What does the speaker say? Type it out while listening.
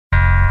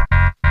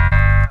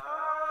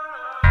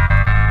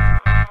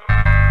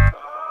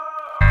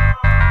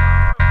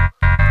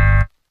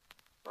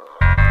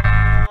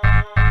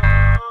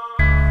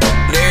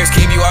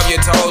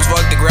your toes,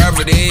 fuck the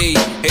gravity.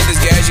 Hit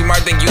this gas, you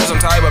might think you some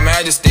type of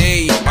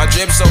majesty. My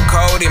drip so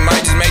cold, it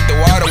might just make the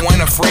water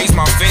wanna freeze.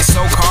 My fit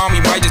so calm,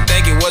 you might just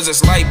think it was a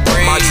slight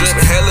breeze. My drip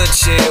hella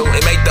chill,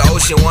 it make the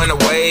ocean wanna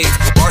wave.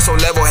 Bar so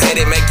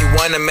level-headed, make you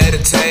wanna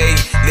meditate.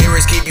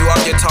 Lyrics keep you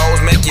off your toes,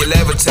 make you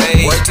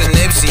levitate. Work to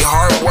Nipsey,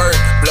 hard work,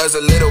 plus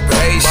a little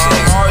patience.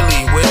 Bob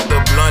Marley with the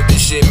blunt,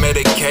 this shit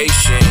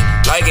medication.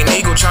 Like an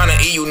eagle tryna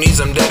eat, you need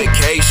some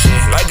dedication.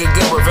 Like a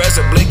good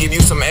professor, Blick give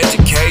you some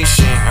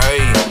education.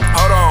 Hey,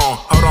 hold on.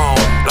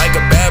 Like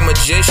a bad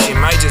magician,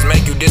 might just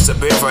make you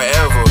disappear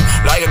forever.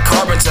 Like a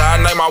carpenter, I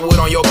nail my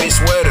wood on your bitch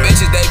sweater.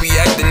 Bitches, they be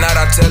acting out,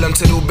 I tell them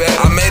to do better.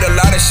 I made a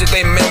lot of shit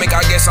they mimic,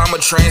 I guess I'm a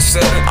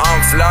trendsetter.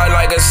 I'm fly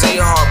like a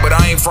Seahawk, but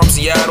I ain't from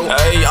Seattle.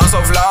 Hey, I'm so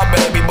fly,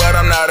 baby, but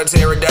I'm not a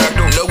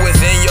pterodactyl. Look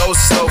within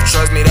yourself,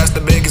 trust me, that's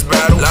the biggest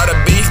battle. Lot of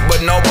beef,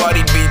 but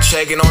nobody be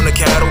checking on the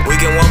cattle. We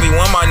can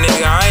 1v1, my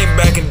nigga, I ain't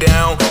backing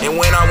down. And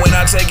when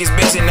I take his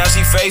bitch and now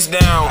she face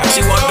down.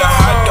 She want the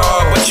hot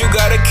dog, but you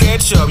gotta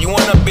catch up. You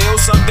wanna build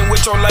something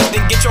with your life,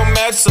 then get your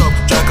mats up.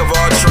 Jack of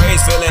all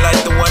trades, feeling like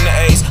the one to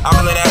ace. I'm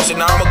feeling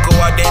astronomical,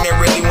 I didn't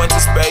really went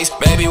to space.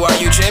 Baby, why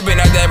you tripping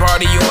at that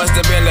party? You must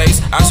have been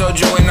laced. I showed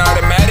you an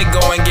automatic,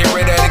 go and get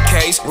rid of the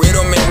case.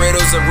 Riddleman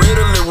riddles, a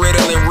riddling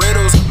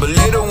riddles.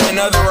 Belittling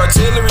other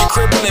artillery,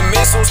 crippling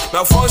missiles.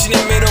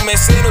 Malfunctioning middleman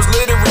signals,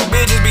 literary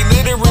bitches be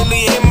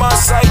literally in my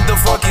sight. The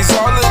fuck is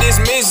all of this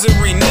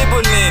misery?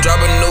 Nibbling. Drop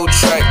a new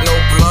track, no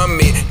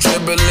plumbing.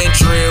 Dribbling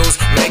drills,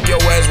 make your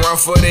ass run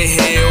for the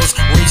hills.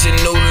 Reach a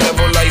new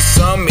level like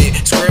Summit.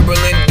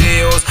 Scribbling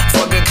deals,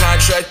 fuck a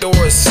contract or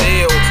a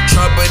seal.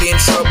 Trumpeting,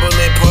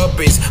 troubling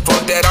puppets.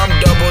 Fuck that, I'm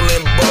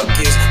doubling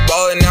buckets.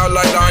 Balling out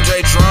like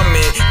Andre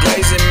Drummond.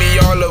 Glazing me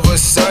all of a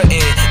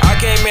sudden. I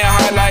came in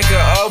hot like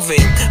an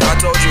oven. I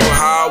told you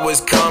how I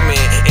was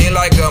coming. Ain't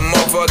like a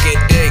motherfucking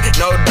dick.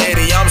 No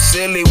diddy, I'm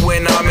silly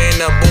when I'm in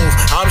the booth.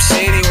 I'm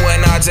shitty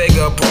when I take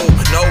a poop.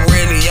 No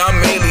really, I'm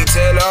merely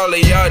tell all of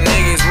y'all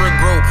niggas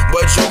regroup.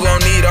 But you gon'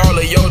 need all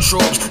of your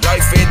troops.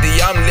 Like 50,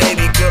 I'm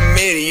litty,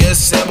 committee.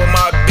 Assemble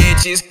my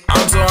bitches.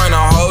 I'm touring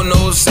a whole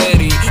new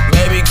city.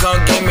 Baby,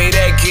 come give me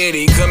that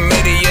kitty.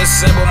 Committee,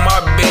 assemble my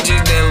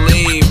bitches, then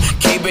leave.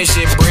 Keeping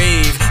shit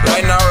breathe.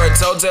 Like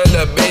Naruto, tell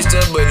a bitch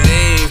to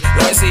believe.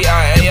 Like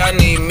CIA, I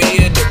need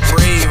me to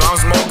breathe. I'm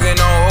smoking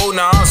on who?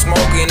 Now I'm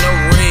smoking the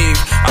reef.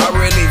 I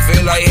really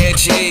feel like head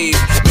cheese.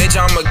 Bitch,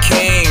 I'm a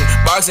king.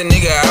 Boxing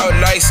nigga out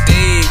like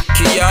Steve.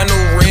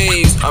 Keanu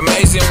Reeves.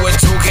 Amazing what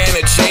two can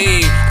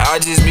achieve. I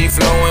just be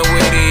flowing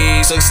with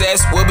ease.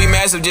 Success will be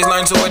massive, just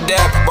learn to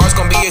adapt. Bars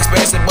gon' be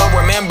expensive, but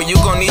remember, you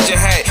gon' need your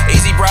hat.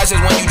 Easy process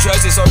when you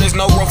trust it, so there's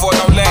no room for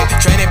no lag.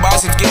 Training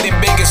biceps getting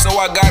bigger, so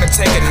I gotta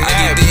take a nap.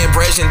 I get the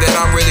impression that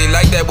I'm really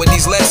like that with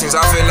these lessons.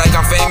 I feel like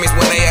I'm famous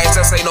when they ask,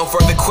 I say no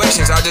further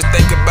questions. I just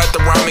think about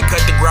the rhyme and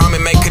cut the ground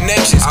and make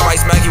connections. I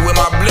might smack you with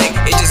my blick,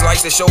 it just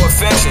likes to show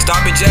affection.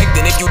 Stop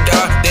ejecting, if you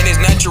die, then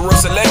it's natural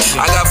selection.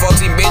 I got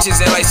 14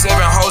 bitches and like 7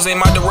 hoes in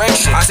my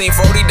direction. I seen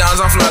 40 dimes,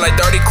 I'm fly like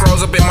 30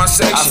 crows up in my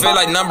section. I feel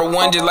like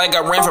 #1 just like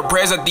I ran for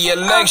president the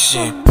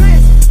election.